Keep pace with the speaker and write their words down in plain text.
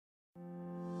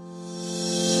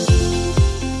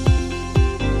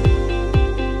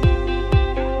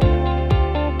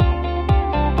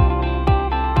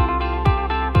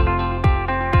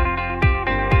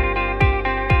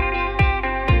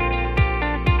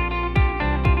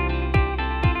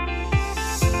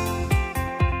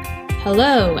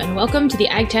Hello, and welcome to the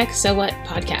AgTech So What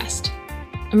podcast.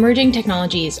 Emerging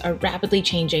technologies are rapidly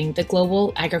changing the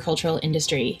global agricultural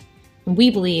industry, and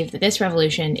we believe that this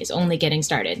revolution is only getting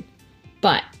started.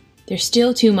 But there's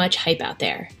still too much hype out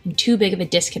there, and too big of a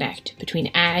disconnect between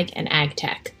ag and ag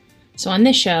tech. So on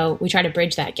this show, we try to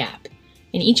bridge that gap.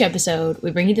 In each episode,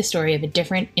 we bring you the story of a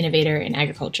different innovator in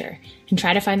agriculture, and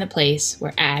try to find the place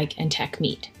where ag and tech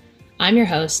meet. I'm your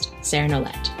host, Sarah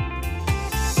Nolette.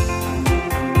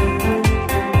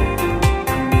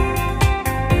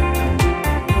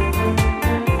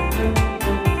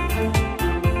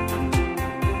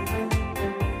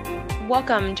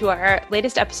 Welcome to our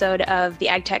latest episode of the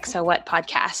AgTech So What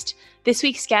podcast. This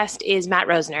week's guest is Matt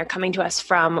Roesner, coming to us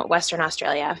from Western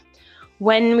Australia.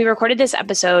 When we recorded this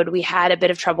episode, we had a bit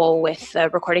of trouble with the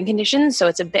recording conditions, so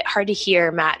it's a bit hard to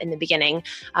hear Matt in the beginning,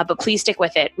 but please stick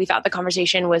with it. We thought the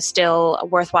conversation was still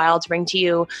worthwhile to bring to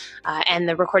you, and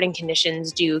the recording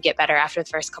conditions do get better after the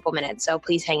first couple minutes, so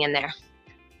please hang in there.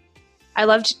 I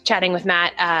loved chatting with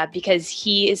Matt because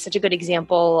he is such a good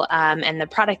example, and the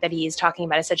product that he's talking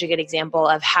about is such a good example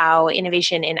of how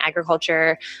innovation in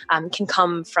agriculture can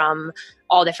come from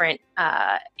all different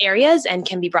areas and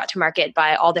can be brought to market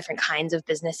by all different kinds of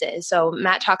businesses. So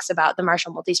Matt talks about the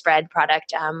Marshall multi-spread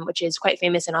product, which is quite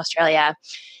famous in Australia.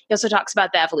 He also talks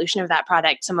about the evolution of that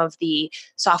product, some of the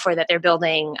software that they're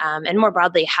building, and more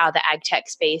broadly, how the ag tech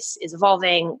space is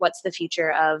evolving, what's the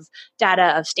future of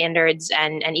data, of standards,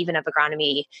 and even of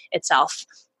agronomy itself.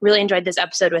 Really enjoyed this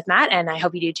episode with Matt, and I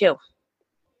hope you do too.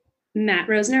 Matt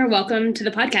Roesner, welcome to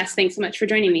the podcast. Thanks so much for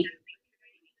joining me.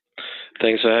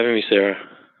 Thanks for having me, Sarah.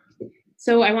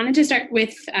 So I wanted to start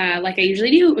with, like I usually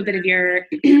do, a bit of your, a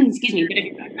bit of your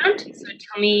background. So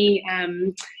tell me,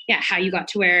 how you got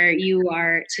to where you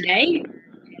are today, and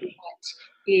what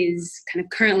is kind of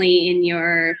currently in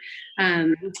your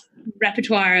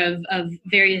repertoire of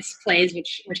various plays,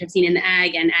 which I've seen in the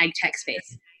ag and ag tech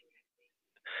space.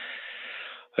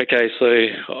 Okay, so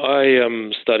I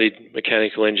studied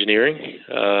mechanical engineering,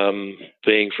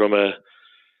 being from a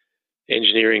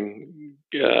engineering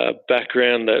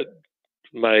background that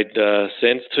made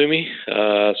sense to me.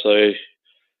 So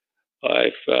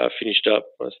I've finished up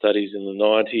my studies in the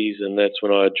 90s, and that's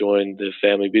when I joined the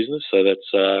family business. So that's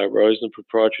Roesner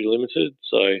Proprietary Limited.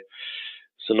 So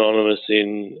synonymous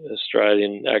in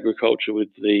Australian agriculture with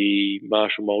the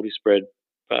Marshall multi-spread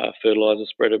fertiliser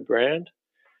spreader brand.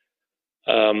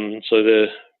 So the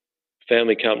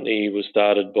family company was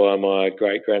started by my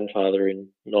great-grandfather in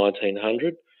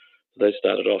 1900. They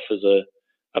started off as a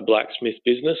blacksmith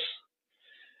business,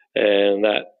 and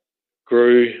that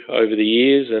grew over the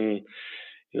years, and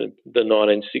in the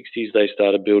 1960s they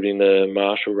started building the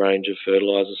Marshall range of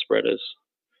fertiliser spreaders.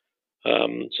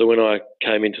 So when I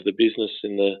came into the business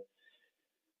in the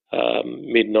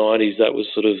mid-90s, that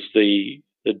was sort of the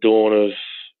dawn of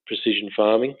precision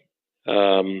farming.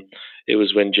 It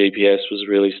was when GPS was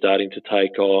really starting to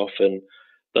take off, and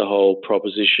the whole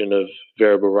proposition of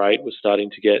variable rate was starting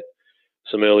to get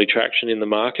some early traction in the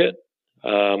market.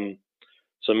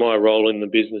 So my role in the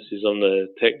business is I'm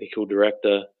the technical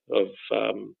director of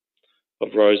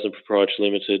Roesner Proprietary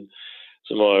Limited.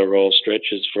 So my role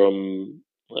stretches from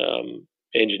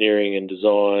engineering and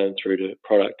design through to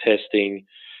product testing,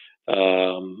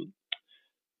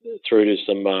 through to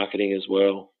some marketing as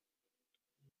well.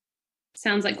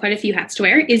 Sounds like quite a few hats to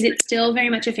wear. Is it still very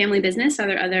much a family business? Are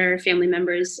there other family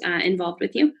members involved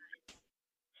with you?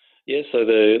 Yeah, so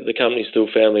the company's still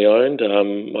family owned.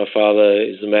 My father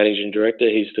is the managing director.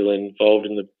 He's still involved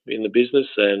in the business,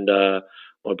 and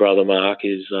my brother Mark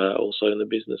is also in the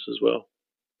business as well.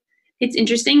 It's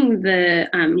interesting. The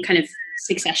kind of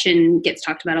succession gets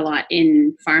talked about a lot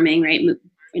in farming, right?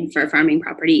 For farming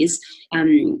properties. I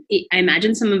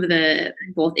imagine some of the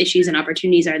both issues and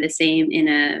opportunities are the same in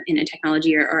a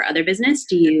technology or other business.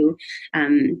 Do you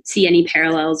see any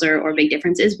parallels or big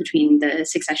differences between the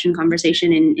succession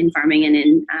conversation in farming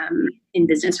and in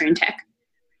business or in tech?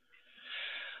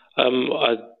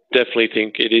 I definitely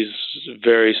think it is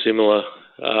very similar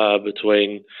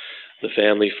between the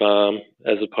family farm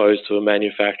as opposed to a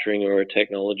manufacturing or a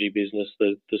technology business.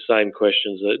 The same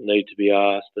questions that need to be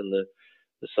asked, and the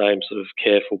same sort of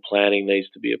careful planning needs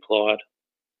to be applied.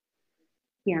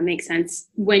 Yeah, makes sense.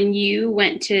 When you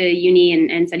went to uni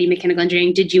and studied mechanical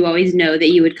engineering, did you always know that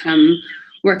you would come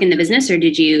work in the business, or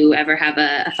did you ever have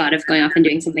a thought of going off and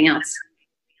doing something else?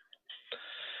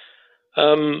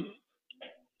 I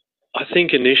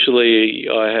think initially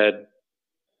I had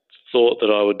thought that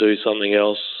I would do something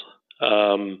else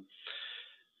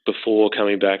before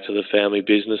coming back to the family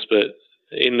business, but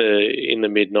in the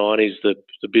mid-90s, the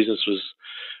business was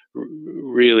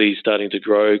really starting to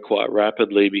grow quite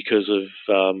rapidly because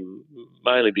of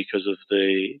mainly because of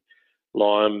the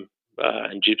lime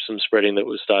and gypsum spreading that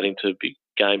was starting to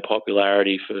gain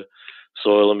popularity for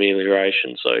soil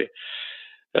amelioration. So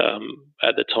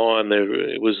at the time,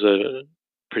 it was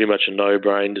pretty much a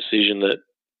no-brain decision that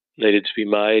needed to be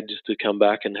made just to come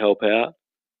back and help out.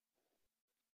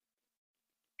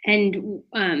 And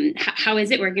how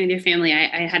is it working with your family?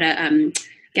 I had a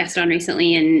guest on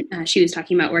recently, and she was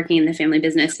talking about working in the family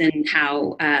business and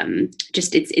how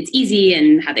just it's easy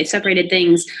and how they separated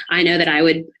things. I know that I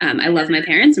would. I love my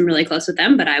parents. I'm really close with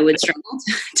them, but I would struggle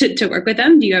to work with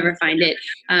them. Do you ever find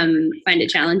it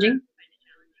challenging?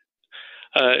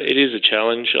 It is a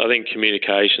challenge. I think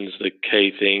communication is the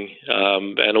key thing,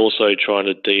 and also trying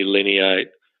to delineate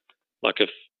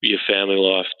your family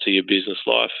life to your business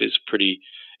life is pretty.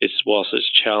 Whilst it's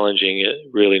challenging, it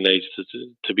really needs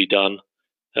to be done.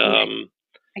 Right.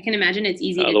 I can imagine it's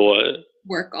easy to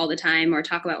work all the time or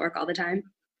talk about work all the time.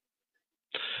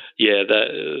 Yeah,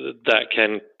 that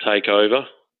can take over,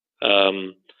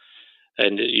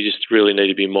 and you just really need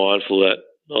to be mindful that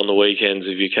on the weekends,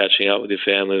 if you're catching up with your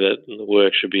family, that the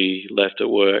work should be left at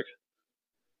work.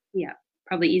 Yeah,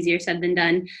 probably easier said than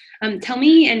done. Tell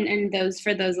me, and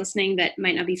for those listening that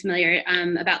might not be familiar,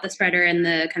 about the spreader and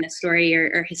the kind of story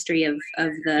or history of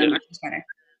the Marshall spreader.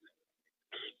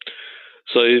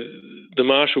 So the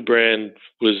Marshall brand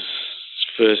was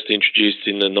first introduced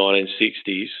in the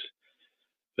 1960s.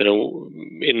 But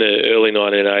in the early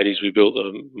 1980s, we built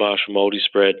the Marshall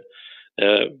multi-spread.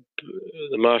 The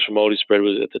Marshall multi-spread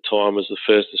was at the time was the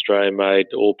first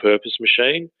Australian-made all-purpose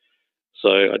machine. So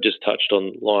I just touched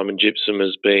on lime and gypsum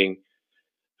as being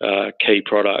key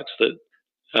products that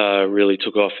really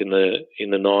took off in the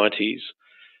 90s.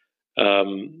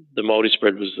 The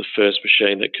multi-spread was the first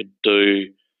machine that could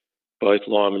do both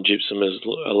lime and gypsum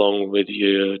along with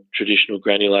your traditional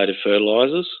granulated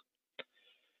fertilisers.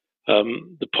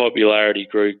 The popularity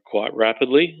grew quite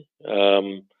rapidly.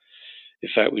 In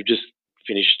fact, we've just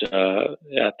finished our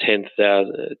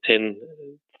 10,000th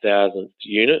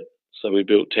unit. So we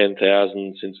built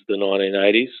 10,000 since the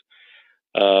 1980s,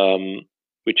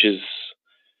 which is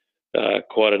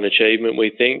quite an achievement, we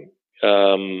think.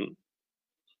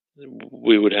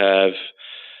 We would have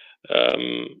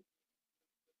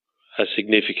a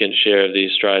significant share of the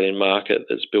Australian market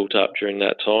that's built up during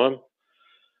that time.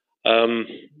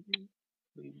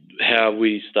 How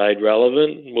we stayed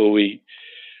relevant? Well, we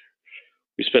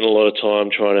spent a lot of time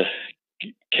trying to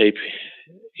keep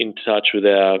in touch with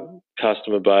our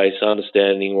customer base,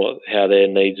 understanding how their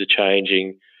needs are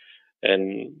changing,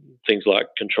 and things like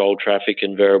controlled traffic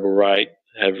and variable rate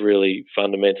have really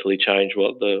fundamentally changed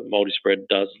what the multi-spread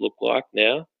does look like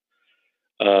now.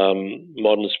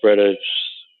 Modern spreader's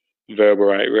variable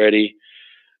rate ready.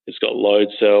 It's got load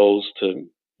cells to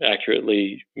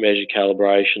accurately measure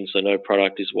calibration so no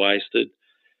product is wasted.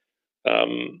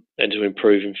 And to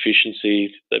improve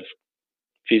efficiency, they've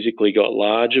physically got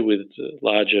larger with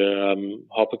larger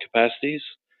hopper capacities.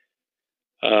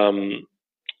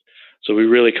 So we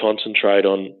really concentrate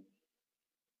on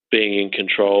being in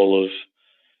control of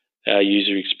our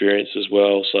user experience as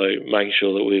well. So making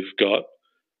sure that we've got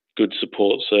good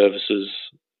support services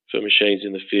for machines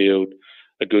in the field,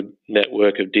 a good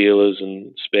network of dealers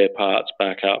and spare parts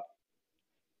backup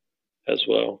as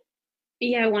well.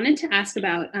 Yeah, I wanted to ask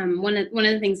about one of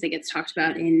the things that gets talked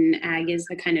about in ag is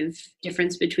the kind of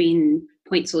difference between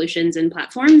point solutions and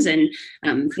platforms. And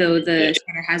though the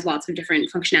spreader has lots of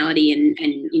different functionality and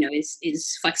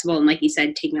is flexible and, like you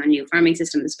said, taking on new farming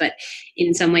systems, but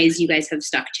in some ways you guys have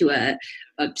stuck to a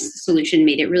solution,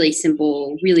 made it really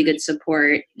simple, really good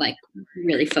support, like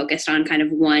really focused on kind of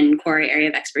one core area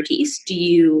of expertise.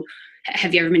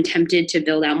 Have you ever been tempted to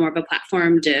build out more of a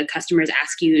platform? Do customers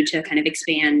ask you to kind of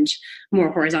expand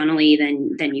more horizontally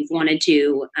than you've wanted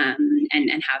to?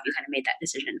 And how have you kind of made that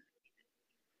decision?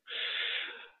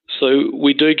 So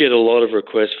we do get a lot of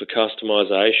requests for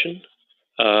customization.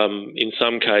 In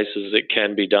some cases, it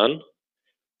can be done.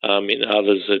 In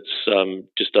others, it's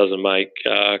just doesn't make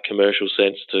commercial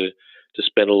sense to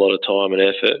spend a lot of time and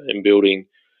effort in building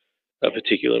a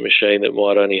particular machine that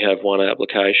might only have one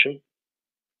application.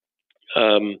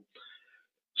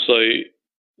 So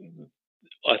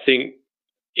I think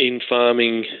in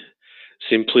farming,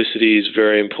 simplicity is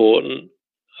very important,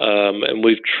 and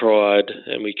we've tried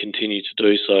and we continue to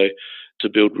do so to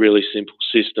build really simple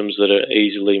systems that are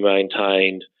easily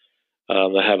maintained.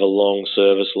 They have a long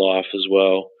service life as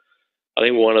well. I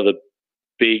think one of the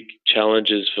big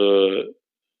challenges for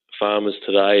farmers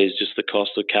today is just the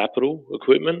cost of capital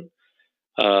equipment.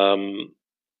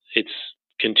 It's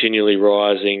continually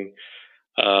rising.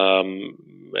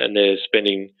 and they're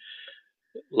spending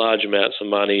large amounts of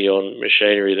money on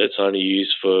machinery that's only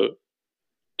used for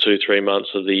 2-3 months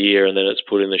of the year, and then it's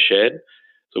put in the shed.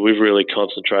 So we've really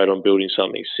concentrated on building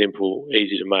something simple,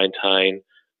 easy to maintain,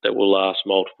 that will last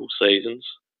multiple seasons,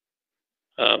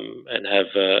 and have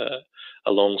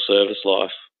a long service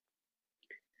life.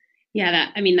 Yeah,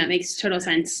 that makes total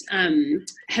sense. Are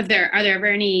there ever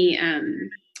any?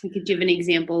 Could you give an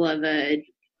example of a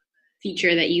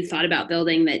feature that you thought about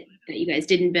building that you guys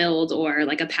didn't build, or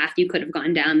like a path you could have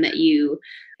gone down that you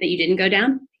didn't go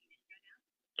down?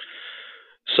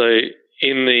 So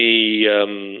in the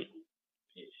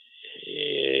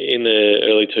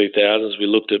early 2000s, we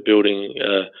looked at building,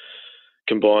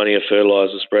 combining a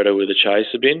fertiliser spreader with a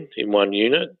chaser bin in one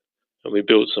unit, and we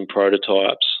built some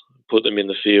prototypes, put them in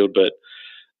the field, but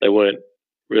they weren't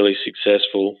really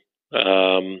successful.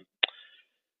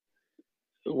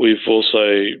 We've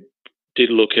also did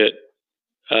look at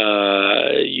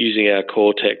using our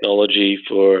core technology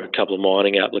for a couple of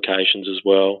mining applications as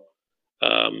well,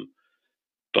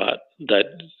 but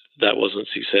that wasn't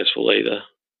successful either.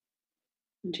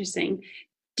 Interesting.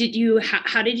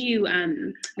 How did you,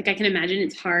 like, I can imagine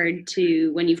it's hard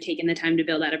to, when you've taken the time to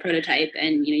build out a prototype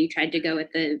and, you tried to go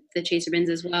with the chaser bins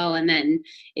as well, and then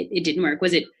it didn't work.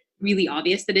 Was it really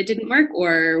obvious that it didn't work,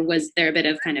 or was there a bit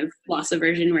of kind of loss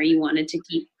aversion where you wanted to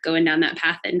keep going down that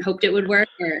path and hoped it would work,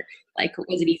 or like,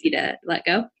 was it easy to let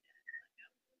go?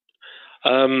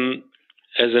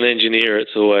 As an engineer,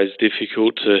 it's always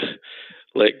difficult to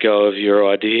let go of your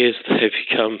ideas. They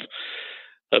become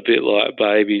a bit like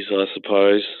babies, I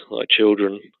suppose, like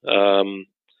children. And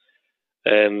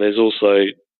there's also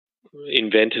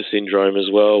inventor syndrome as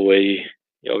well, where you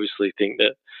obviously think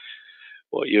that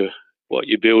what you're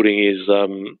building is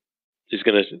going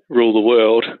to rule the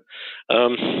world.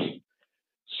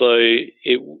 So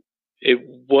it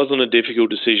wasn't a difficult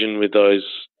decision with those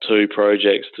two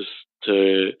projects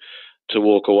to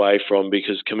walk away from,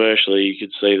 because commercially you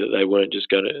could see that they weren't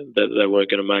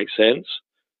going to make sense.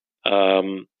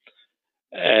 And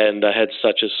they had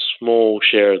such a small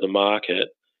share of the market.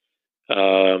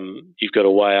 You've got to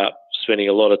weigh up spending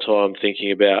a lot of time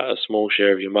thinking about a small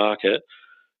share of your market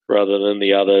rather than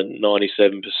the other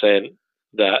 97%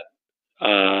 that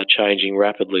are changing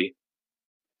rapidly.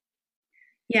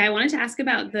 Yeah, I wanted to ask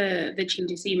about the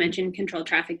changes. So you mentioned controlled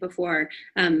traffic before.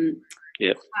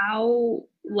 Yeah. How,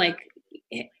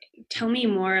 tell me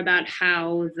more about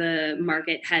how the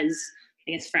market has,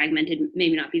 I guess, fragmented,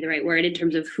 maybe not be the right word, in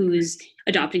terms of who's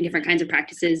adopting different kinds of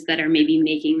practices that are maybe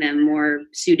making them more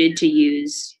suited to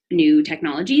use new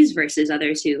technologies versus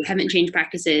others who haven't changed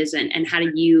practices, and how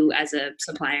do you as a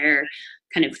supplier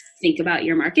kind of think about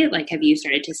your market? Like, have you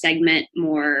started to segment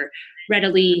more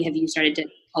readily? Have you started to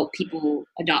help people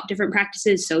adopt different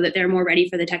practices so that they're more ready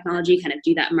for the technology, kind of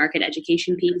do that market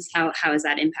education piece? How has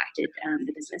that impacted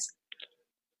the business?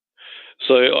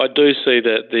 So I do see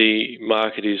that the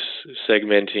market is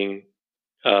segmenting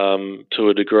to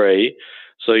a degree.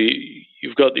 So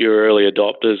you've got your early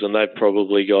adopters, and they've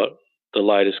probably got the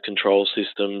latest control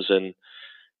systems and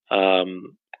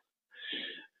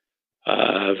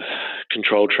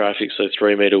control traffic, so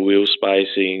 3-meter wheel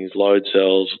spacings, load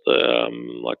cells,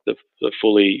 like the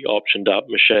fully optioned up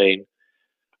machine.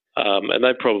 And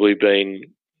they've probably been,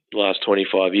 the last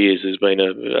 25 years, there's been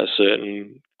a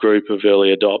certain group of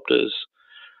early adopters.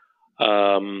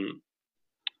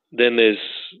 Then there's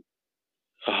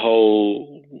a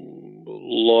whole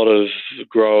lot of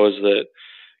growers that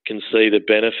can see the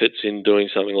benefits in doing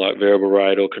something like variable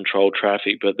rate or controlled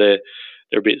traffic, but they're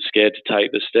a bit scared to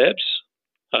take the steps.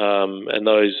 And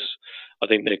those, I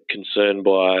think they're concerned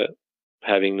by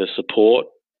having the support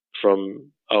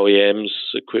from OEMs,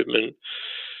 equipment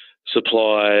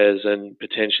suppliers, and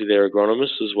potentially their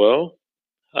agronomists as well.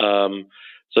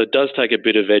 So it does take a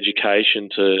bit of education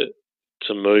to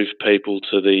move people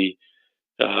to the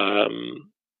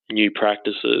new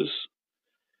practices.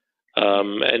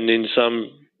 And in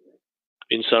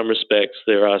some respects,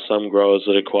 there are some growers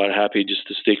that are quite happy just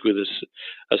to stick with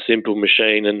a simple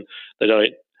machine, and they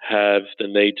don't have the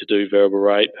need to do variable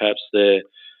rate. Perhaps their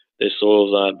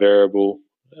soils aren't variable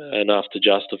enough to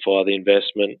justify the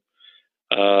investment,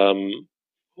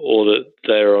 or that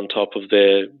they're on top of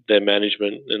their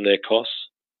management and their costs.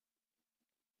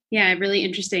 Yeah, really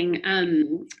interesting.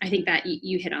 I think that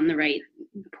you hit on the right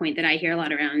point that I hear a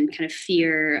lot around kind of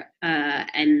fear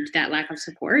and that lack of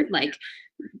support, like,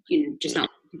 just not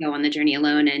to go on the journey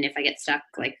alone. And if I get stuck,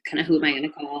 like, kind of who am I going to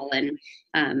call, and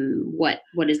what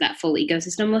does that full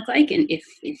ecosystem look like? And if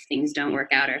things don't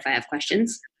work out, or if I have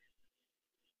questions.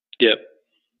 Yep.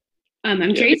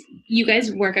 I'm curious, you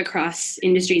guys work across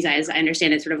industries, as I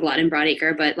understand it, sort of a lot in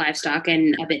broadacre, but livestock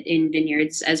and a bit in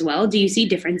vineyards as well. Do you see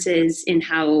differences in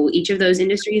how each of those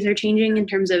industries are changing in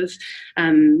terms of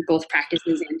both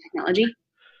practices and technology?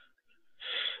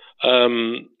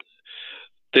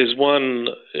 There's one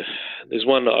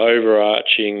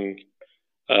overarching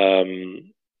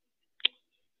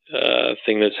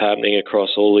thing that's happening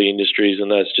across all the industries, and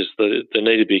that's just that they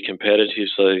need to be competitive.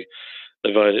 So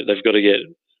they've got to get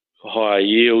higher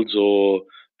yields or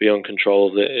be in control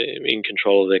of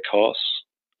their costs,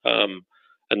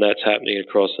 and that's happening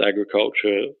across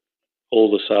agriculture, all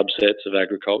the subsets of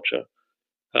agriculture.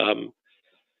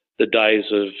 The days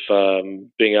of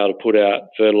being able to put out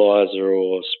fertilizer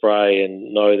or spray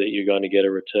and know that you're going to get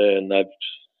a return, they've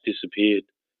disappeared.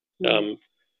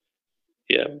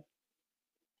 Yeah.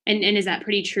 And is that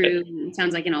pretty true? It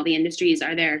sounds like in all the industries,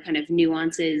 are there kind of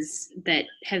nuances that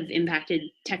have impacted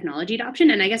technology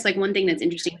adoption? And I guess like one thing that's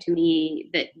interesting to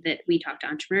me that we talk to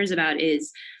entrepreneurs about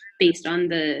is based on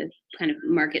the kind of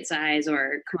market size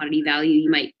or commodity value,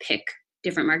 you might pick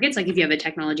different markets. Like if you have a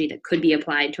technology that could be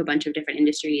applied to a bunch of different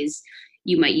industries,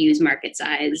 you might use market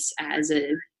size as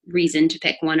a reason to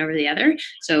pick one over the other.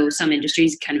 So some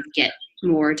industries kind of get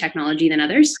more technology than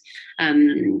others.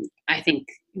 I think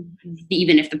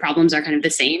even if the problems are kind of the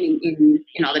same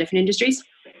in all the different industries.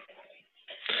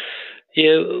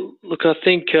 Yeah, look, I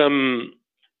think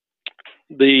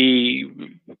the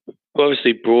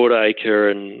obviously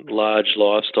broadacre and large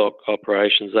livestock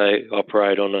operations, they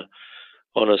operate on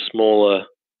a smaller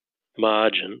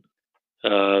margin.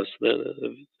 So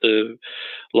the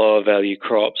lower value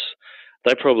crops,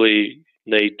 they probably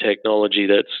need technology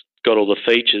that's got all the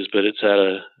features, but it's at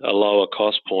a lower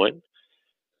cost point.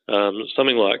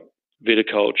 Something like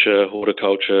viticulture,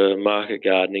 horticulture, market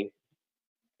gardening,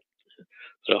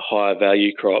 sort of higher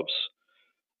value crops,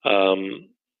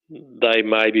 they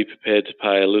may be prepared to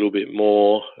pay a little bit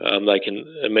more. They can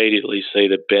immediately see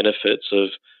the benefits of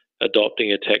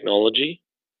adopting a technology.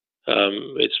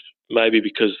 It's maybe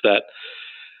because that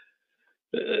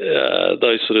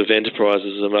those sort of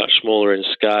enterprises are much smaller in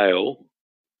scale.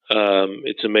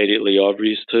 It's immediately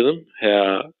obvious to them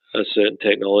how a certain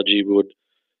technology would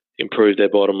improve their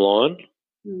bottom line.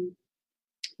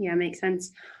 Yeah, makes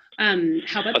sense.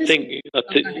 How about this?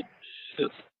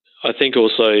 I think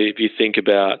also if you think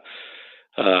about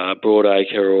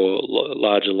broadacre or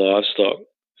larger livestock,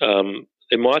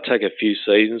 it might take a few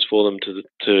seasons for them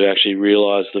to actually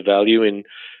realise the value in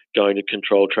going to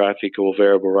controlled traffic or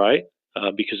variable rate,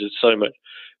 because it's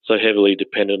so heavily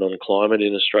dependent on climate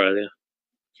in Australia.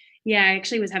 Yeah, I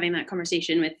actually was having that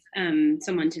conversation with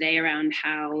someone today around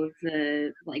how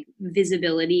the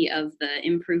visibility of the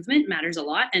improvement matters a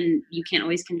lot, and you can't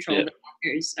always control the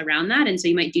factors around that. And so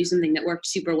you might do something that worked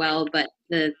super well, but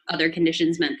the other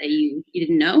conditions meant that you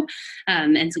didn't know,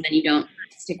 and so then you don't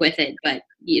stick with it. But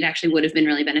it actually would have been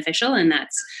really beneficial, and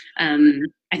that's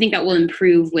I think that will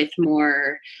improve with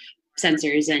more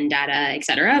sensors and data, et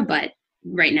cetera. But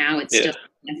right now, it's still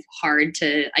hard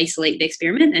to isolate the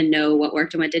experiment and know what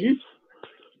worked and what didn't.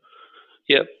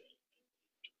 Yep.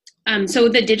 So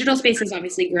the digital space has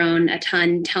obviously grown a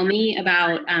ton. Tell me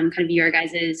about kind of your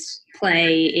guys'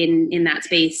 play in that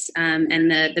space, and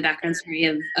the background story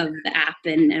of the app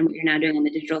and what you're now doing on the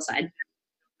digital side.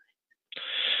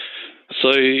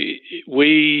 So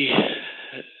we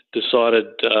decided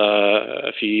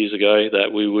a few years ago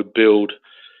that we would build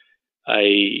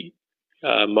a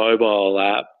mobile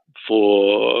app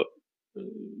for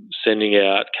sending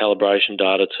out calibration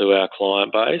data to our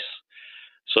client base.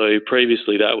 So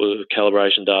previously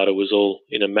calibration data was all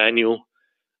in a manual.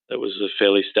 That was a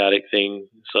fairly static thing.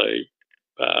 So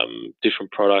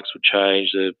different products would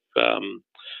change, the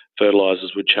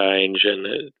fertilizers would change, and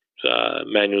the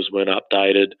manuals weren't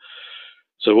updated.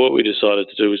 So what we decided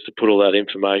to do was to put all that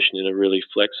information in a really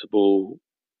flexible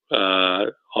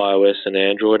iOS and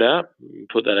Android app,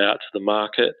 put that out to the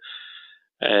market,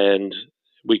 and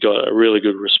we got a really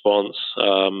good response.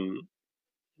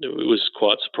 It was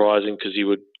quite surprising because you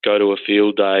would go to a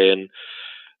field day and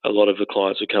a lot of the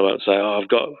clients would come up and say, "Oh, I've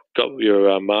got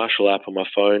your Marshall app on my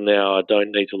phone now. I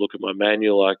don't need to look at my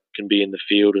manual. I can be in the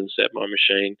field and set my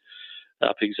machine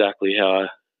up exactly how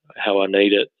I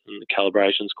need it, and the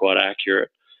calibration's quite accurate."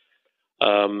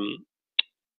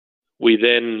 We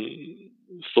then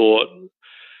thought,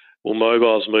 well,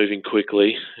 mobile's moving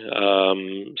quickly.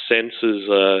 Sensors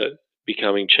are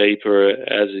becoming cheaper,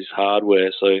 as is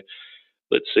hardware. So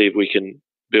let's see if we can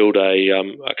build a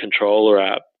controller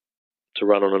app to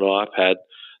run on an iPad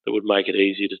that would make it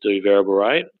easier to do variable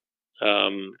rate.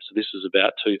 So this was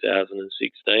about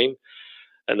 2016,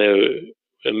 and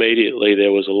immediately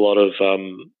there was a lot of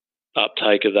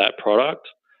uptake of that product.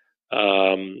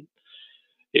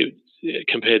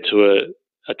 Compared to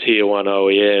a tier one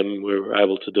OEM, we were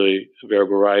able to do a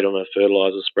variable rate on a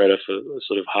fertilizer spreader for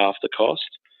sort of half the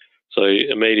cost. So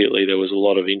immediately there was a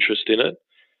lot of interest in it.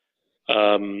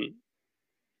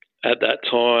 At that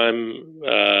time,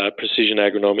 Precision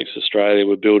Agronomics Australia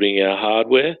were building our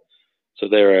hardware. So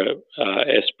they're a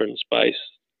Esperance-based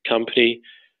company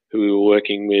who we were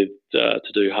working with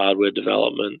to do hardware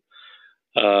development.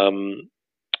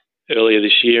 Earlier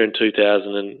this year in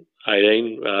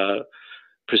 2018,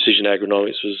 Precision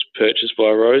Agronomics was purchased by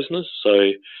Roesner.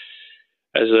 So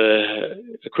as a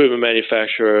equipment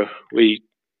manufacturer, we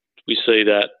see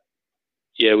that,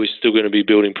 we're still going to be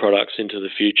building products into the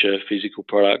future, physical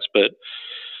products, but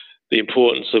the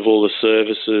importance of all the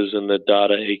services and the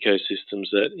data ecosystems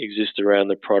that exist around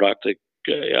the product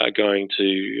are going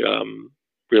to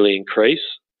really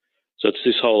increase. So it's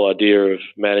this whole idea of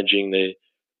managing the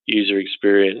user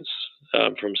experience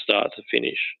from start to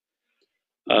finish.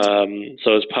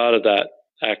 So as part of that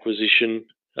acquisition,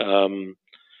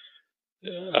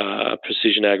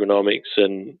 Precision Agronomics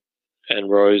and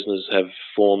Roesner's have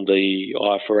formed the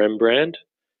I4M brand.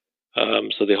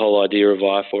 So the whole idea of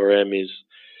I4M is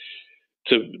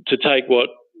to take what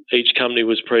each company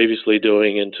was previously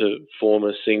doing and to form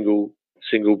a single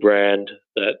brand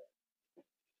that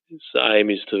its aim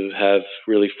is to have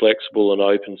really flexible and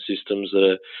open systems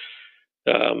that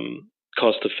are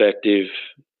cost effective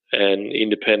and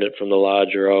independent from the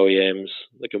larger OEMs.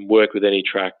 They can work with any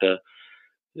tractor.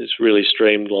 It's really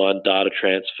streamlined data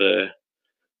transfer,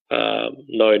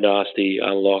 no nasty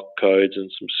unlock codes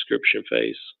and some subscription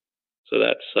fees. So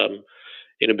that's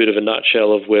in a bit of a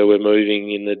nutshell of where we're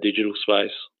moving in the digital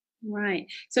space. Right.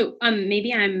 So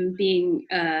maybe I'm being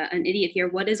an idiot here.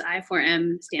 What does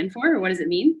I4M stand for, or what does it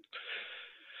mean?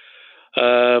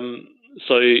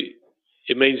 So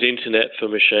it means Internet for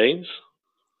Machines.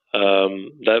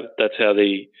 That's how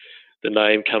the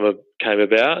name came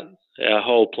about. Our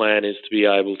whole plan is to be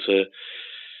able to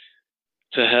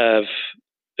have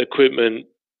equipment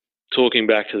talking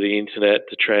back to the internet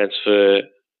to transfer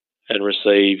and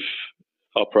receive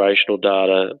operational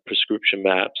data, prescription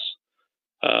maps,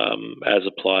 as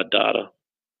applied data.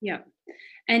 Yeah.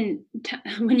 And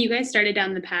when you guys started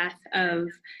down the path of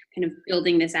kind of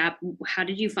building this app, how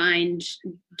did you find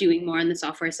doing more on the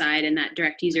software side and that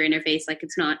direct user interface? Like,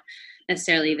 it's not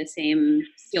necessarily the same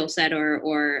skill set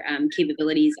or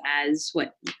capabilities as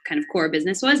what kind of core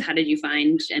business was. How did you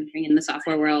find entering in the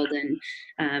software world and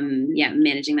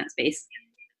managing that space?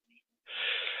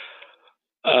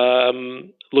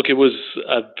 Look, it was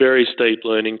a very steep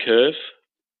learning curve.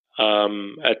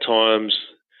 At times,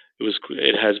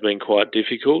 it has been quite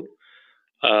difficult.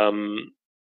 I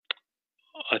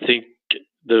think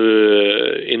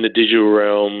in the digital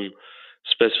realm,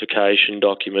 specification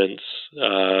documents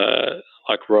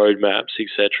like roadmaps,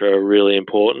 etc., are really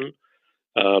important.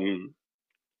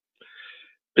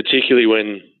 Particularly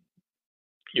when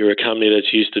you're a company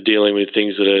that's used to dealing with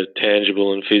things that are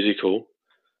tangible and physical.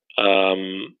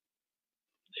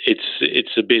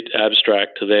 It's a bit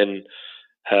abstract to then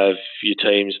have your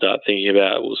team start thinking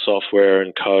about software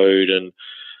and code, and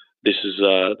this is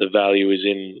the value is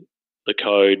in the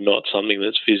code, not something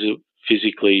that's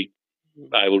physically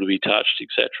able to be touched,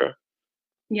 etc.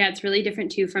 Yeah, it's really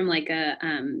different too from like a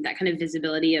that kind of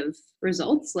visibility of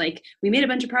results. Like, we made a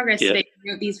bunch of progress today,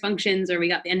 we wrote these functions, or we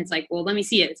got and it's like, well, let me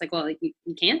see it. It's like, well, like,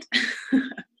 you can't.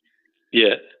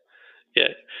 Yeah.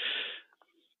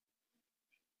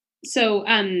 So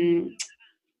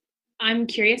I'm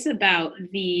curious about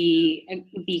the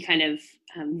kind of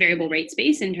variable rate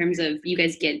space in terms of you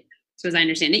guys get. So as I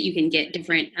understand it, you can get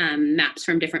different maps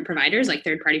from different providers, like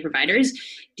third-party providers.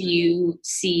 Do you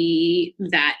see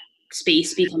that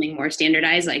space becoming more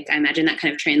standardized? Like, I imagine that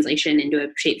kind of translation into a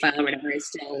shapefile or whatever is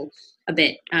still a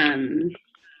bit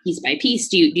piece by piece.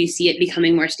 Do you see it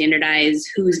becoming more standardized?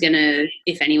 Who's going to,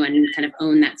 if anyone, kind of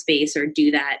own that space or do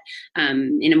that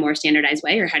in a more standardized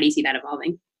way? Or how do you see that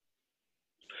evolving?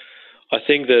 I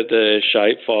think that the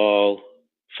shapefile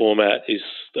format is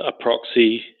a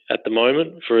proxy at the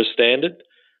moment for a standard.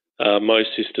 Most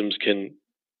systems can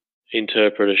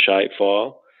interpret a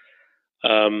shapefile.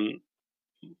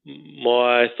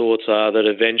 My thoughts are that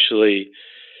eventually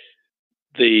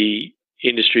the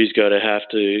industry is going to have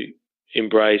to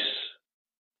embrace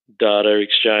data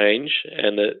exchange,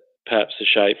 and that perhaps the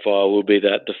shapefile will be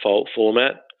that default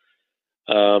format.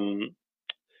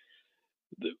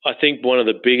 I think one of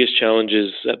the biggest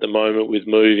challenges at the moment with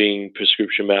moving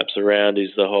prescription maps around is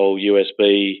the whole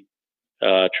USB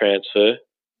transfer,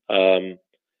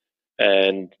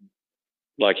 and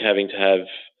like having to have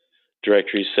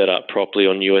directories set up properly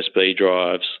on USB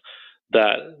drives,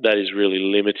 that is really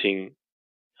limiting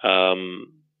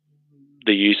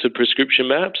the use of prescription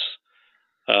maps.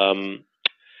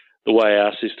 The way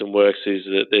our system works is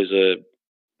that there's a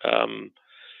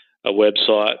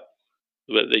website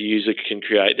that the user can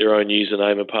create their own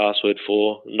username and password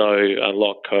for, no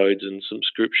unlock codes and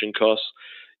subscription costs.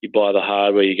 You buy the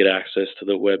hardware, you get access to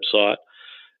the website,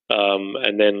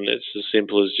 and then it's as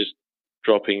simple as just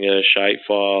dropping a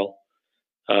shapefile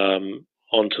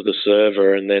onto the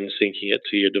server and then syncing it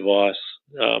to your device.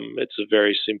 It's a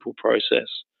very simple process.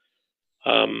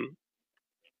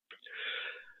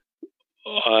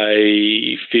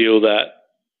 I feel that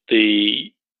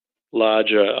the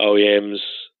larger OEMs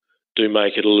do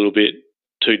make it a little bit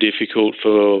too difficult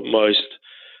for most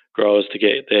growers to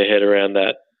get their head around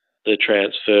that, the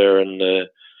transfer and the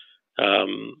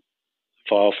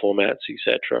file formats,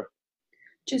 etc.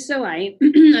 Just so I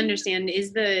understand,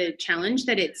 is the challenge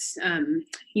that it's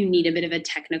you need a bit of a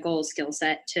technical skill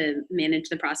set to manage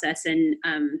the process and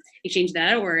exchange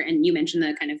that, and you mentioned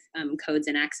the kind of codes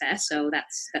and access, so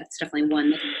that's definitely one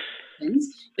that happens.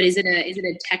 But is it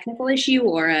a technical issue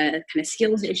or a kind of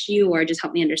skills issue, or just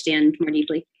help me understand more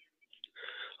deeply?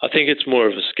 I think it's more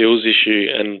of a skills issue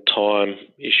and time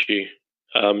issue.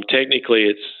 Technically,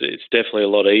 it's definitely a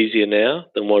lot easier now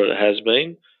than what it has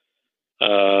been.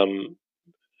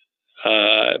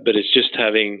 But it's just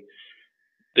having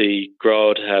the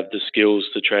grower to have the skills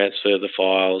to transfer the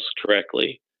files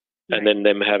correctly, right, and then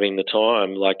them having the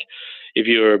time. Like if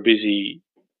you're a busy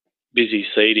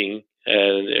seeding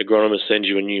and an agronomist sends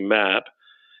you a new map,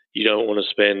 you don't want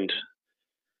to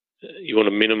you want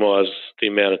to minimise the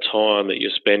amount of time that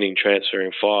you're spending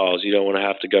transferring files. You don't want to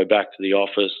have to go back to the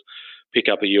office, pick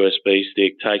up a USB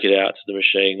stick, take it out to the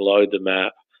machine, load the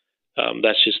map.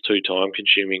 That's just too time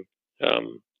consuming.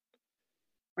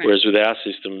 Right. Whereas with our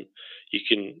system, you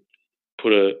can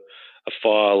put a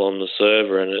file on the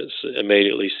server and it's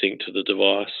immediately synced to the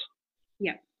device.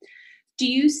 Yeah. Do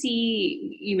you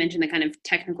see, you mentioned the kind of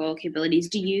technical capabilities,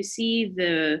 do you see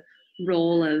the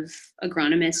role of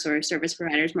agronomists or service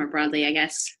providers more broadly, I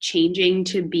guess, changing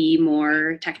to be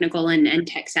more technical and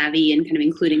tech savvy and kind of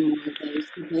including more of those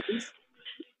capabilities?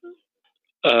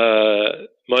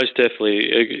 Most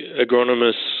definitely.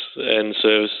 Agronomists and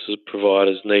service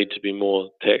providers need to be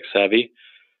more tech savvy.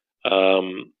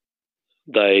 If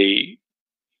they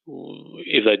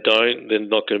don't, they're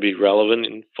not going to be relevant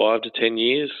in 5 to 10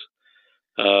 years.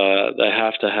 They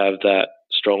have to have that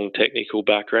strong technical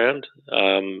background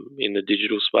in the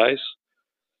digital space.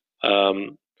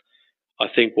 I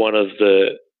think one of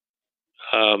the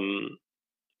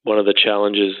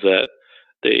challenges that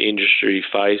the industry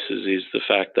faces is the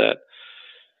fact that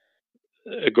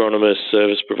agronomists,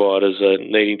 service providers are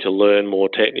needing to learn more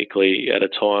technically at a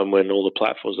time when all the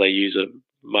platforms they use are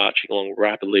marching along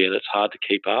rapidly and it's hard to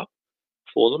keep up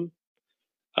for them.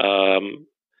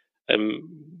 And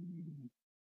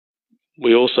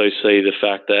we also see the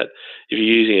fact that if you're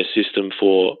using a system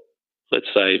for,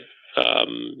 let's say,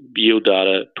 yield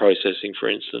data processing, for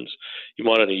instance, you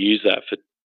might only use that for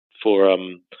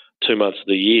 2 months of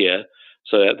the year,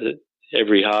 so that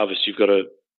every harvest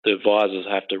the advisors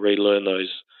have to relearn those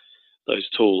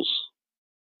tools.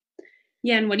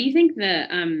 Yeah, and what do you think the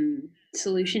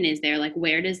solution is there? Like,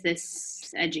 where does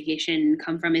this education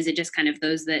come from? Is it just kind of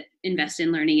those that invest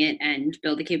in learning it and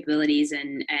build the capabilities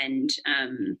and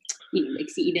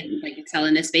exceed and like excel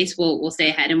in this space will stay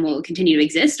ahead and will continue to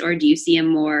exist? Or do you see a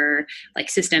more like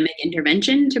systemic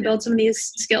intervention to build some of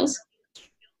these skills?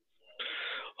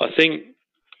 I think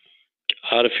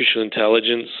artificial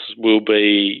intelligence will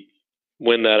be,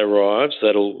 when that arrives,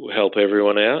 that'll help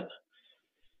everyone out.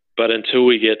 But until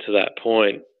we get to that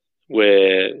point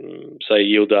where, say,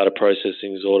 yield data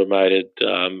processing is automated,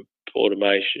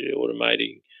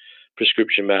 automating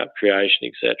prescription map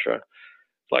creation, etc.,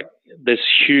 like there's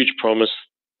huge promise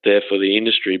there for the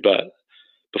industry. But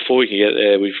before we can get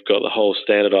there, we've got the whole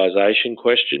standardization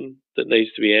question that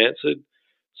needs to be answered.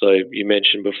 So you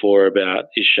mentioned before about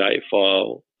is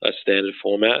shapefile a standard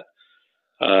format?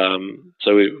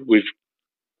 So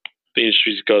the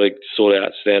industry's got to sort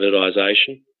out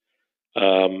standardization.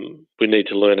 We need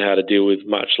to learn how to deal with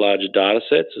much larger data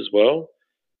sets as well.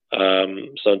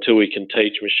 So until we can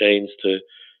teach machines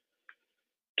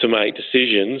to make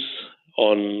decisions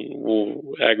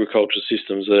on agricultural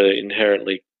systems that are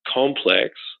inherently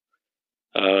complex,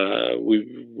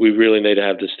 we really need to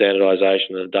have the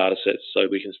standardization of the data sets so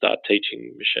we can start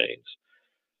teaching machines.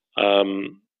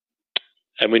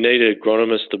 And we need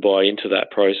agronomists to buy into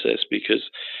that process, because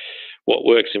what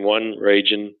works in one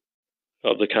region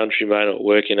of the country may not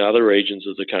work in other regions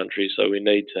of the country. So we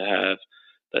need to have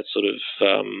sort of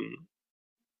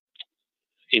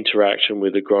interaction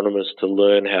with agronomists to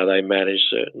learn how they manage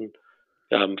certain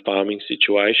farming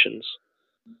situations.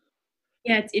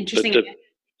 Yeah, it's interesting.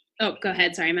 Go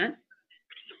ahead. Sorry, Matt.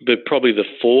 But probably the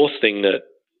fourth thing that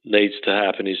needs to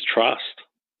happen is trust.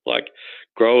 Like,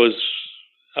 growers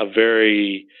are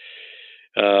very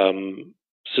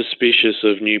suspicious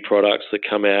of new products that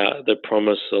come out that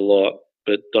promise a lot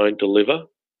but don't deliver.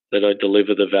 They don't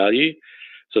deliver the value.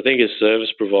 So I think as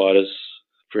service providers,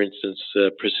 for instance,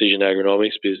 precision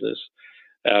agronomics business,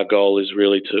 our goal is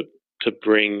really to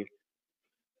bring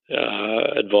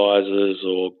advisors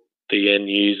or the end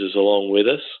users along with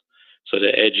us, so to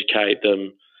educate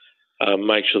them,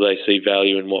 make sure they see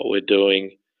value in what we're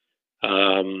doing,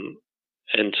 and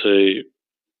to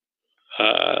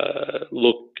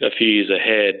look a few years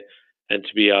ahead and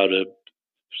to be able to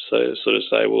sort of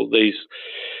say, well,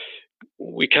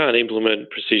 we can't implement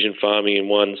precision farming in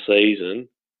one season,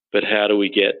 but how do we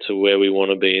get to where we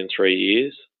want to be in 3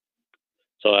 years?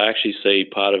 So I actually see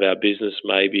part of our business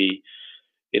maybe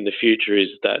in the future is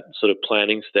that sort of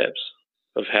planning steps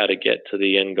of how to get to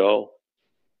the end goal.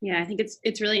 Yeah, I think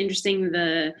it's really interesting,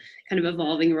 the kind of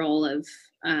evolving role of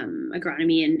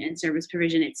agronomy and service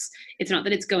provision. It's not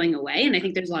that it's going away, and I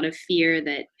think there's a lot of fear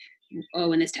that,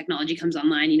 when this technology comes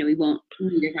online, we won't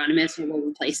need agronomists or we'll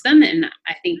replace them. And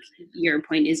I think your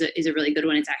point is a really good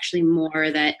one. It's actually more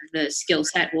that the skill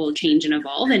set will change and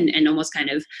evolve and almost kind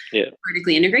of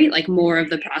vertically integrate. Like, more of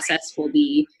the process will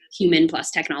be human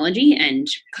plus technology and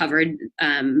covered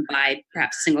by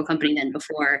perhaps a single company than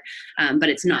before. But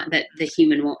it's not that the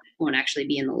human won't actually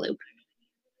be in the loop.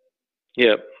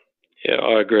 Yeah,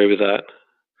 I agree with that.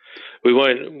 We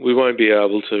won't be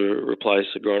able to replace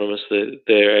agronomists.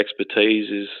 Their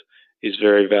expertise is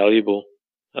very valuable,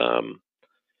 and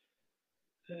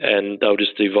they'll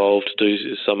just evolve to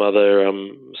do some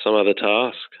other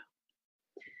task.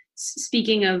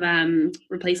 Speaking of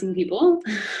replacing people,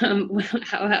 what do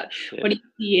you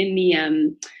see in the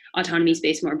autonomy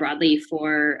space more broadly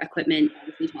for equipment?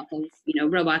 We talk of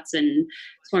robots and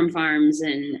swarm farms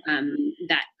and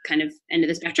that kind of end of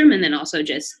the spectrum, and then also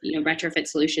just retrofit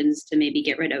solutions to maybe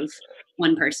get rid of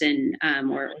one person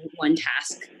or one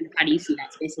task. How do you see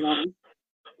that space evolving?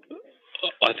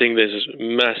 I think there's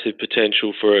massive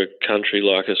potential for a country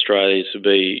like Australia to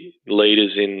be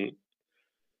leaders in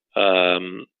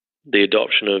the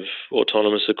adoption of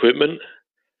autonomous equipment.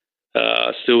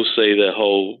 I still see the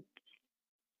whole,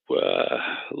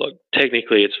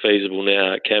 technically it's feasible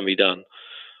now, it can be done.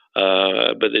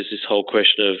 But there's this whole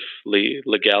question of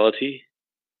legality.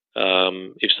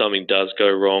 If something does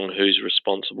go wrong, who's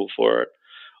responsible for it?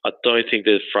 I don't think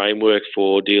there's a framework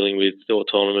for dealing with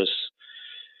autonomous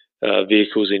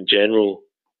vehicles in general.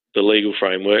 The legal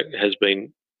framework has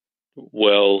been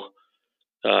well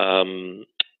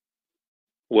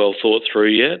thought through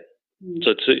yet.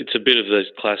 So it's a bit of those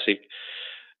classic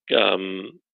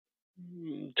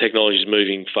technologies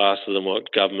moving faster than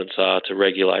what governments are to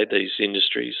regulate these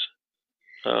industries.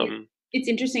 It's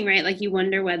interesting, right? Like, you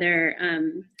wonder whether,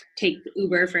 take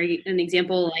Uber for an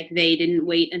example, like they didn't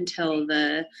wait until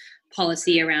the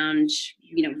policy around,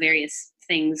 various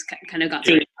things kind of got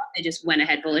sorted out. They just went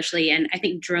ahead bullishly. And I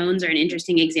think drones are an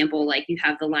interesting example. Like, you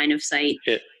have the line of sight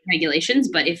regulations,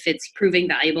 but if it's proving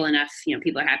valuable enough,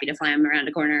 people are happy to fly them around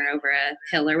a corner, over a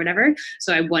hill or whatever.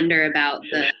 So I wonder about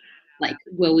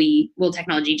will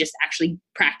technology just actually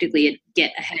practically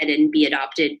get ahead and be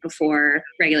adopted before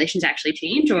regulations actually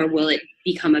change, or will it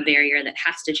become a barrier that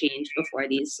has to change before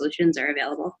these solutions are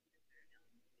available?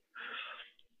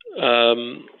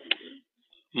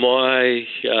 My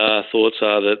thoughts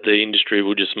are that the industry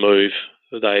will just move.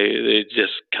 They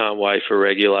just can't wait for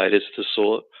regulators to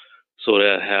sort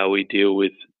out how we deal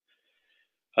with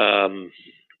the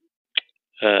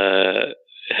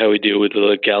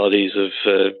legalities of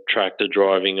tractor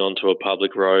driving onto a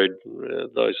public road,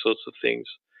 those sorts of things.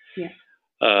 Yeah.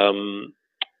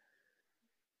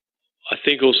 I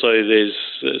think also there's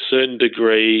a certain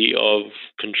degree of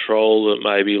control that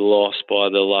may be lost by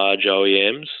the large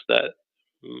OEMs that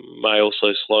may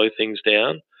also slow things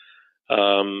down.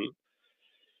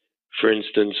 For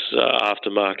instance,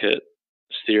 aftermarket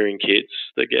steering kits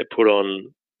that get put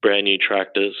on brand new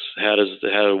tractors. How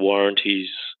do warranties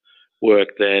work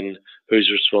then?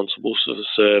 Who's responsible for the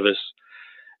service?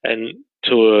 And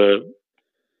to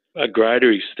a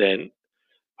greater extent,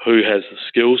 who has the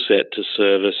skill set to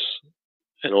service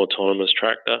an autonomous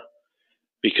tractor?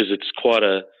 Because it's quite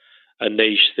a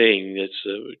niche thing. You've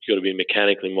got to be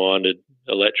mechanically minded,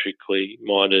 electrically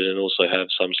minded, and also have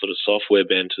some sort of software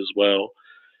bent as well.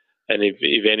 And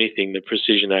if anything, the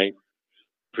precision ag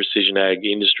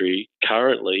industry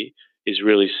currently is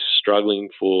really struggling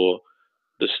for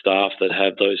the staff that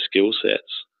have those skill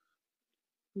sets.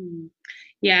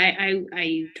 Yeah,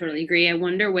 I totally agree. I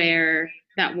wonder where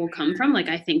that will come from. Like,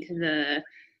 I think the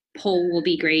pull will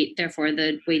be great, therefore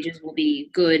the wages will be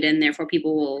good, and therefore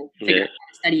people will figure out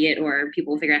how to study it, or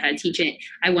people will figure out how to teach it.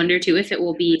 I wonder too if it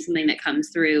will be something that comes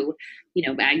through,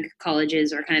 ag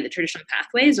colleges or kind of the traditional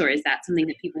pathways, or is that something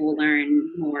that people will learn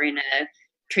more in a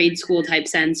trade school type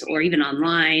sense, or even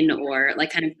online, or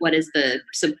like kind of what does the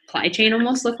supply chain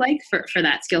almost look like for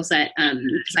that skill set?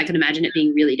 Because I can imagine it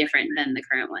being really different than the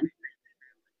current one.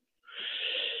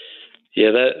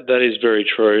 Yeah, that is very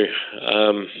true.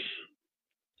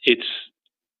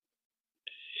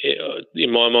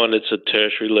 In my mind, it's a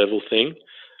tertiary level thing,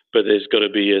 but there's got to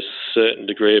be a certain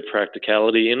degree of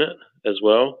practicality in it as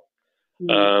well.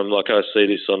 Like I see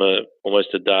this on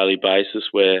almost a daily basis,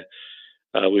 where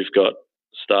we've got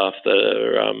staff that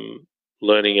are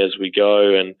learning as we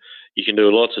go, and you can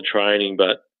do lots of training,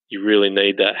 but you really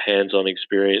need that hands-on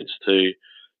experience to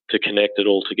connect it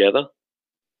all together.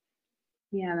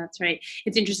 Yeah, that's right.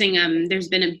 It's interesting. There's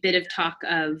been a bit of talk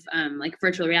of like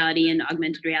virtual reality and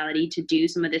augmented reality to do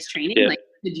some of this training. Yeah. Like,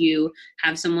 could you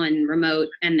have someone remote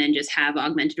and then just have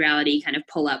augmented reality kind of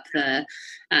pull up the,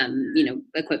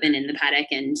 equipment in the paddock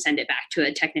and send it back to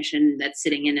a technician that's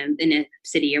sitting in a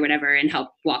city or whatever and help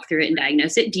walk through it and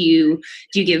diagnose it? Do you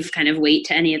give kind of weight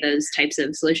to any of those types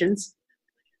of solutions?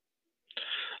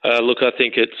 Look, I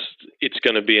think it's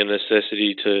going to be a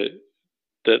necessity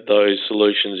that those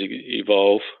solutions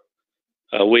evolve.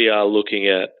 We are looking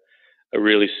at a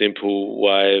really simple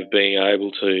way of being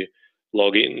able to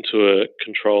log into a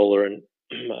controller and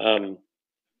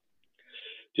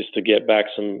just to get back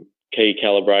some key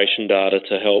calibration data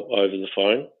to help over the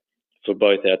phone for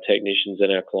both our technicians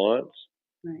and our clients.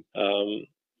 Right.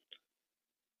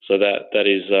 So that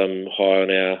is high on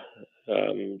our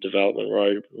development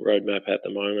roadmap at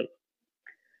the moment.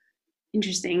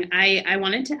 Interesting. I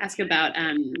wanted to ask about,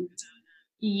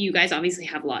 you guys obviously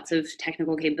have lots of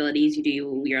technical capabilities. You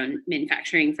do your own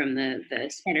manufacturing from the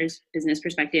spreader's business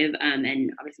perspective,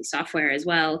 and obviously software as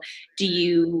well. Do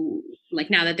you, like,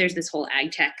 now that there's this whole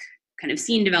ag tech kind of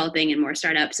scene developing and more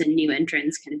startups and new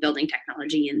entrants kind of building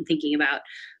technology and thinking about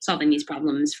solving these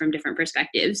problems from different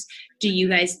perspectives, do you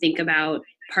guys think about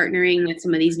partnering with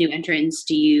some of these new entrants?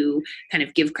 Do you kind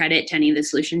of give credit to any of the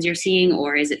solutions you're seeing,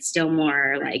 or is it still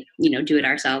more like, do it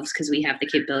ourselves because we have the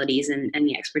capabilities and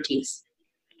the expertise?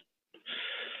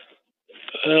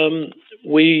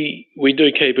 We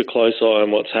do keep a close eye on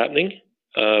what's happening,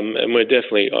 and we're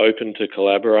definitely open to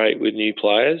collaborate with new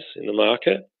players in the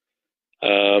market.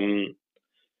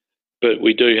 But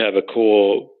we do have a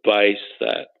core base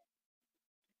that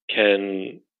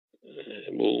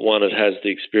it has the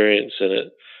experience in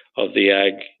it of the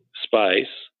ag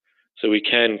space, so we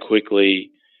can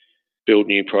quickly build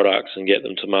new products and get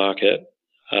them to market.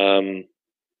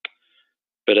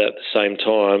 But at the same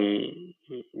time,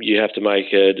 you have to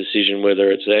make a decision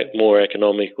whether it's more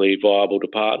economically viable to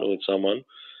partner with someone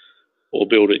or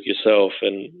build it yourself.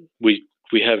 And we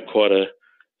have quite a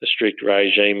strict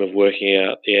regime of working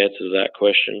out the answer to that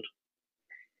question.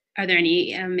 Are there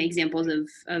any examples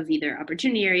of either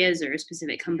opportunity areas or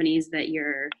specific companies that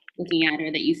you're looking at,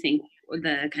 or that you think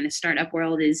the kind of startup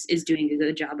world is doing a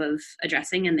good job of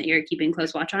addressing and that you're keeping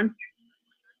close watch on?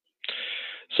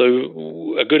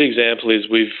 So a good example is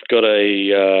we've got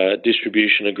a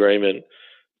distribution agreement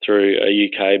through a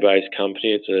UK-based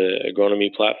company. It's an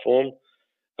agronomy platform.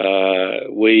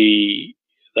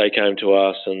 They came to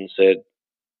us and said,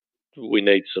 we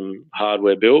need some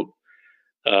hardware built,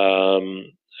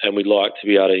 and we'd like to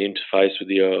be able to interface with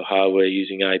your hardware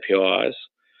using APIs.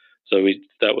 So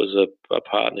that was a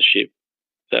partnership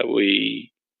that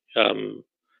we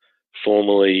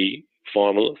formally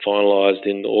finalised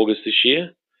in August this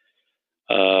year.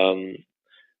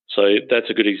 So that's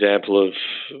a good example of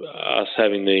us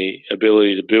having the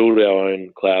ability to build our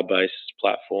own cloud-based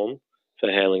platform for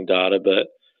handling data, but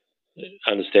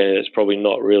understanding it's probably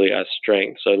not really our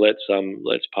strength. So let's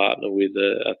partner with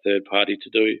a third party to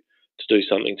do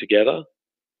something together.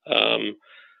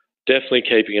 Definitely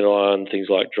keeping an eye on things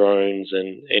like drones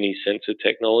and any sensor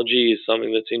technology is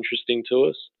something that's interesting to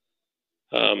us.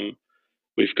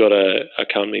 We've got a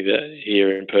company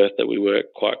here in Perth that we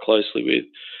work quite closely with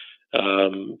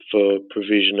for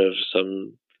provision of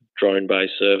some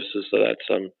drone-based services. So that's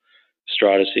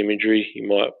Stratus Imagery. You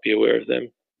might be aware of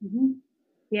them. Mm-hmm.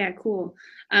 Yeah, cool.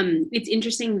 It's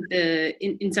interesting.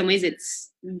 In some ways,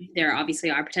 there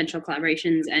obviously are potential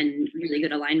collaborations and really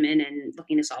good alignment and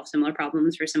looking to solve similar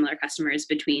problems for similar customers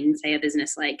between, say, a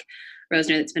business like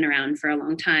Roesner that's been around for a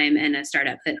long time and a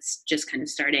startup that's just kind of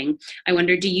starting. I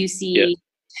wonder, do you Yeah. see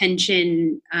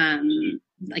tension,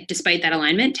 like despite that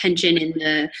alignment, tension in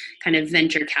the kind of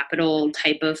venture capital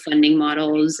type of funding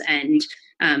models and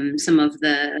some of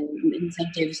the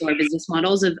incentives or business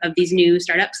models of these new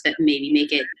startups that maybe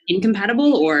make it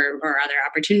incompatible, or are there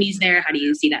opportunities there? How do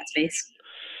you see that space?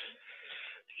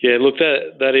 Yeah, look,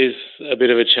 that is a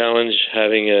bit of a challenge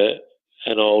having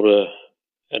an older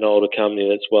company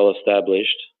that's well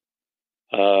established.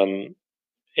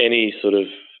 Any sort of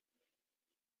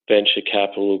venture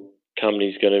capital company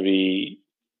is going to be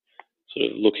sort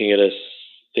of looking at us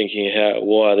thinking,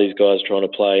 why are these guys trying to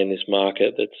play in this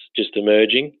market that's just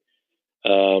emerging?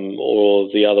 Or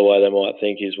the other way they might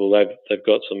think is, well, they've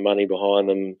got some money behind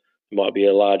them, might be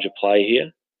a larger play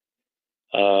here.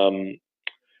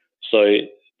 So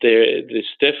there's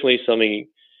definitely something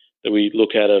that we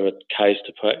look at on a case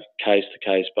to case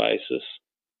basis.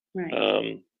 Right.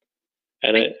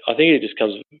 And I think it just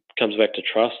comes back to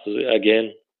trust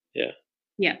again. Yeah.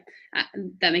 Yeah,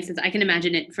 that makes sense. I can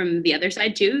imagine it from the other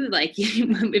side too. Like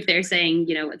if they're saying,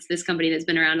 it's this company that's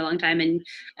been around a long time and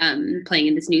playing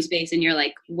in this new space, and you're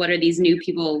like, what are these new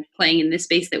people playing in this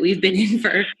space that we've been in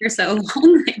for so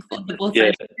long? Like both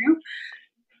sides are true.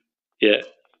 Yeah.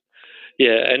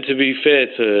 And to be fair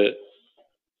to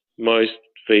most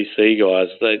VC guys,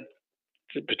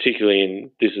 particularly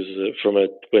this is from a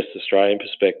West Australian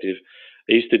perspective,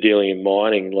 they're used to dealing in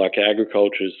mining. Like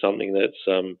agriculture is something that's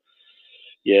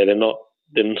they're not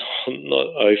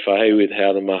au fait with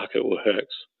how the market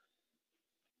works.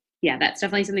 Yeah, that's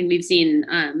definitely something we've seen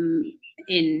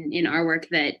in our work,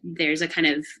 that there's a kind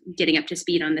of getting up to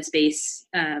speed on the space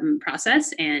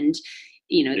process, and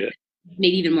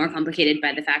made even more complicated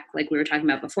by the fact, like we were talking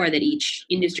about before, that each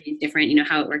industry is different.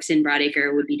 How it works in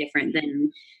broadacre would be different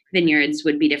than vineyards,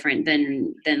 would be different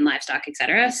than livestock,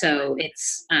 etc. So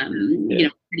it's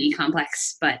pretty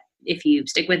complex, but if you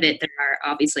stick with it, there are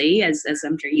obviously, as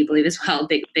I'm sure you believe as well,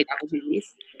 big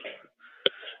opportunities.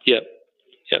 Yep.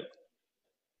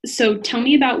 So tell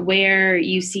me about where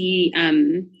you see,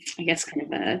 I guess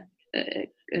kind of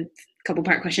a couple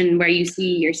part question, where you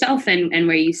see yourself and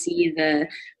where you see the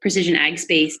precision ag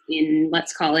space in,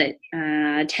 let's call it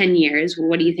 10 years.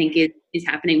 What do you think is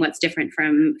happening? What's different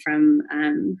from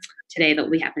today that will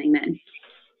be happening then?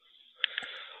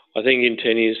 I think in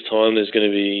 10 years' time, there's going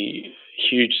to be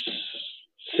huge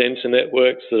sensor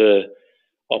networks that are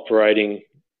operating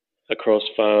across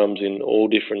farms in all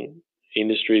different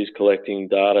industries, collecting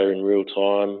data in real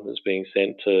time that's being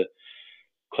sent to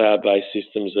cloud-based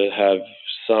systems that have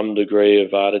some degree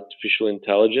of artificial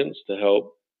intelligence to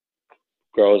help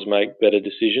growers make better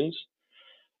decisions.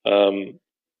 I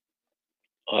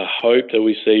hope that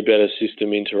we see better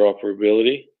system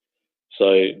interoperability,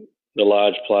 so the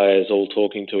large players all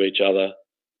talking to each other.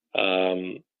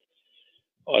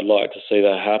 I'd like to see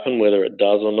that happen. Whether it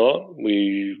does or not,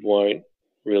 we won't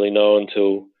really know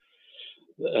until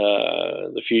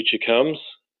the future comes.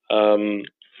 I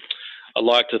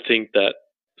like to think that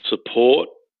support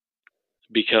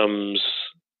becomes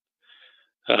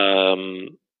a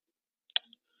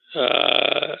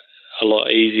lot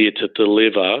easier to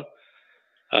deliver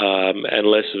and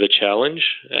less of a challenge,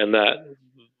 and that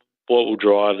what will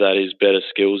drive that is better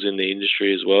skills in the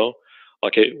industry as well.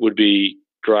 Like, it would be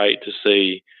great to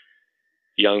see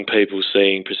young people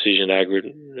seeing precision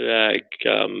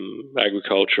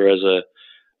agriculture as a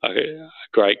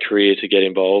great career to get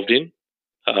involved in,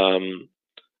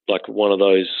 like one of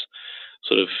those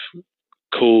sort of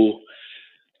cool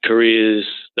careers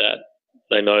that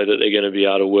they know that they're going to be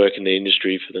able to work in the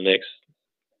industry for the next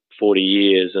 40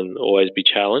 years and always be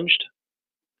challenged.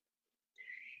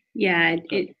 Yeah,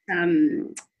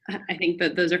 I think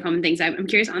that those are common things. I'm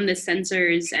curious on the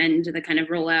sensors and the kind of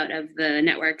rollout of the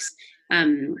networks.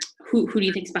 Who do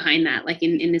you think's behind that? Like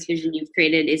in this vision you've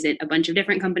created, is it a bunch of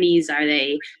different companies? Are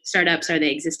they startups? Are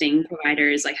they existing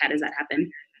providers? Like, how does that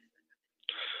happen?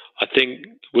 I think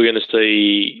we're going to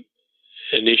see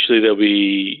initially there'll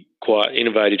be quite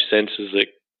innovative sensors that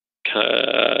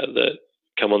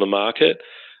come on the market,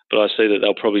 but I see that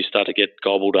they'll probably start to get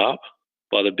gobbled up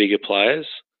by the bigger players.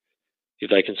 If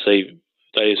they can see,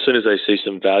 as soon as they see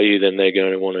some value, then they're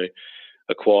going to want to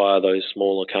acquire those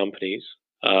smaller companies.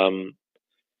 The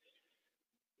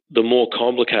more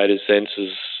complicated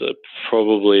sensors are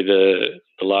probably the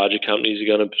larger companies are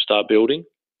going to start building,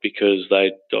 because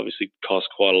they obviously cost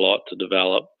quite a lot to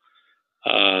develop.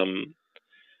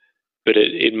 But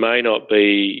it may not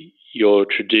be your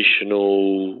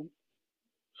traditional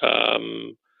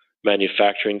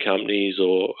manufacturing companies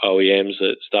or OEMs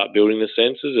that start building the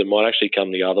sensors. It might actually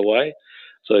come the other way.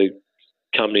 So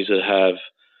companies that have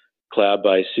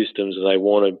cloud-based systems and they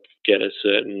want to get a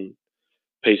certain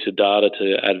piece of data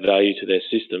to add value to their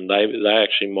system, they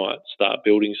actually might start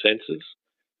building sensors.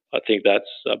 I think that's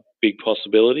a big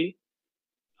possibility.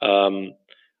 I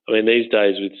mean, these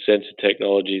days with sensor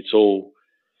technology, it's all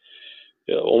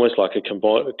almost like a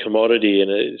commodity, and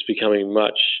it's becoming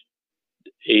much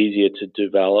easier to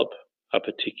develop a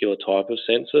particular type of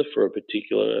sensor for a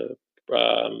particular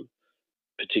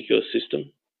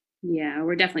system. Yeah,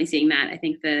 we're definitely seeing that. I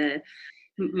think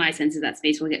my sense is that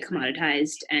space will get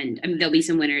commoditized, and I mean, there'll be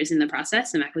some winners in the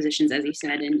process, some acquisitions, as you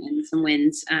said, and some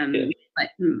wins. But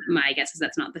my guess is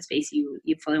that's not the space you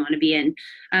fully want to be in.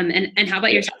 And how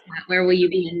about yourself, Matt? Where will you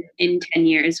be in 10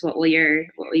 years? What will your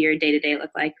day-to-day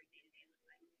look like?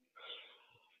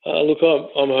 Look,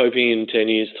 I'm hoping in 10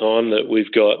 years' time that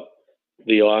we've got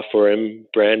the i4M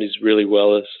brand is really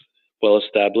well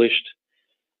established,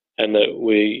 and that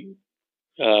we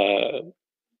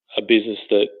a business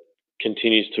that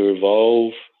continues to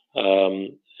evolve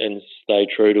and stay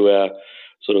true to our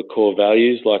sort of core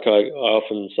values. Like I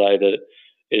often say that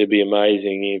it'd be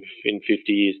amazing if in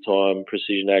 50 years' time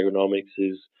Precision Agronomics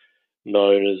is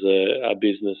known as a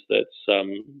business that's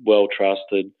well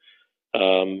trusted,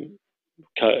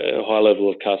 high level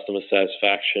of customer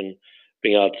satisfaction,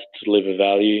 being able to deliver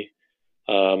value,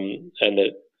 and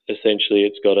that essentially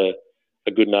it's got a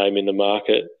good name in the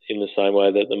market in the same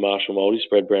way that the Marshall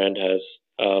Multispread brand has.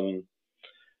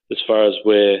 As far as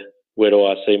where do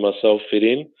I see myself fit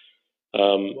in,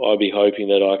 I'd be hoping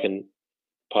that I can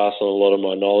pass on a lot of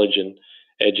my knowledge and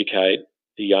educate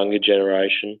the younger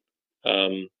generation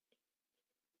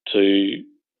to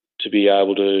be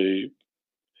able to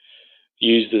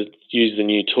use the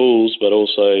new tools, but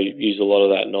also use a lot of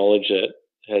that knowledge that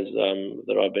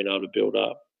I've been able to build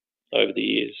up over the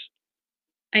years.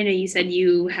 I know you said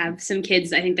you have some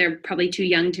kids. I think they're probably too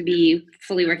young to be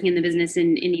fully working in the business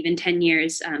in even 10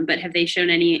 years. But have they shown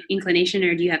any inclination,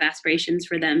 or do you have aspirations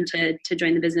for them to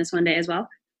join the business one day as well?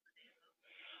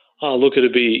 Oh, look,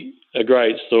 it'd be a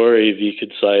great story if you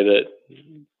could say that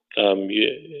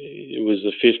it was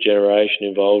the fifth generation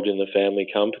involved in the family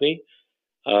company.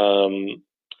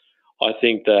 I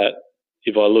think that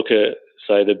if I look at,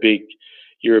 say, the big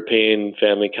European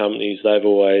family companies, they've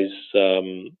always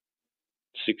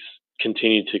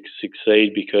continued to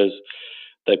succeed because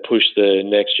they push the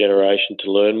next generation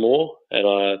to learn more. And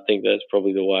I think that's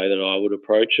probably the way that I would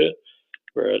approach it,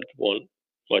 where I'd want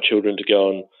my children to go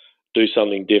and do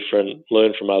something different,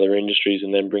 learn from other industries,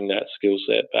 and then bring that skill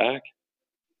set back.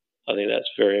 I think that's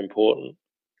very important.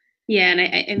 Yeah, and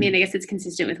I mean, I guess it's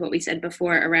consistent with what we said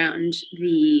before around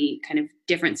the kind of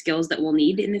different skills that we'll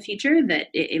need in the future, that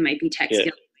it might be tech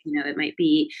skills, it might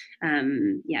be,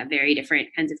 very different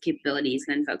kinds of capabilities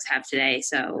than folks have today.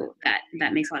 So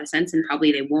that makes a lot of sense, and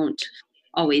probably they won't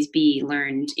always be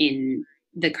learned in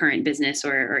the current business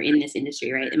or in this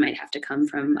industry, right? It might have to come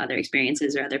from other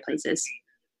experiences or other places.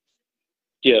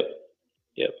 Yep.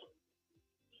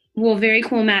 Well, very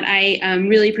cool, Matt. I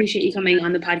really appreciate you coming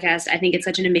on the podcast. I think it's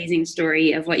such an amazing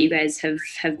story of what you guys have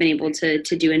been able to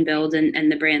do and build,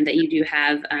 and the brand that you do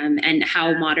have, and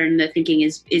how modern the thinking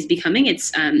is becoming.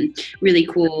 It's really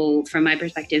cool from my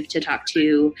perspective to talk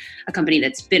to a company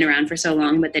that's been around for so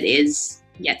long, but that is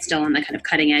yet still on the kind of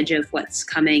cutting edge of what's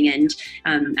coming. And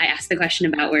I asked the question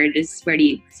about where do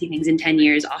you see things in 10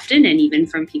 years often, and even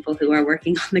from people who are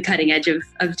working on the cutting edge of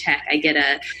tech, I get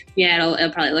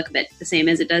it'll probably look a bit the same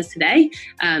as it does today.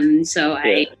 I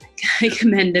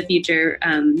commend the future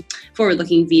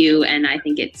forward-looking view, and I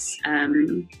think it's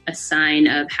a sign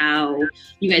of how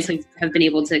you guys have been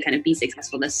able to kind of be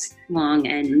successful this long,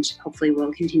 and hopefully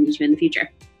will continue to in the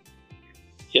future.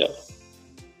 Yeah.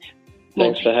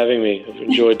 Thanks for having me. I've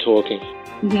enjoyed talking.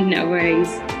 No worries.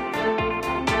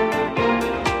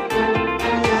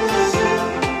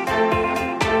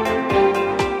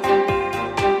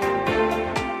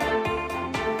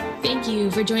 Thank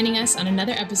you for joining us on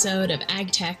another episode of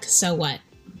AgTech So What.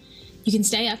 You can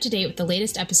stay up to date with the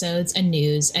latest episodes and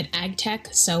news at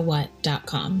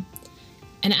agtechsowhat.com.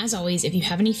 And as always, if you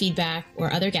have any feedback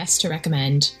or other guests to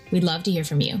recommend, we'd love to hear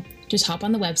from you. Just hop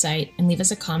on the website and leave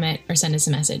us a comment or send us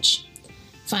a message.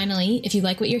 Finally, if you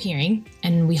like what you're hearing,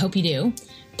 and we hope you do,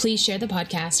 please share the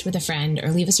podcast with a friend or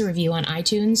leave us a review on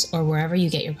iTunes or wherever you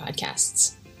get your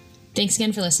podcasts. Thanks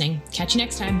again for listening. Catch you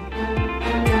next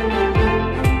time.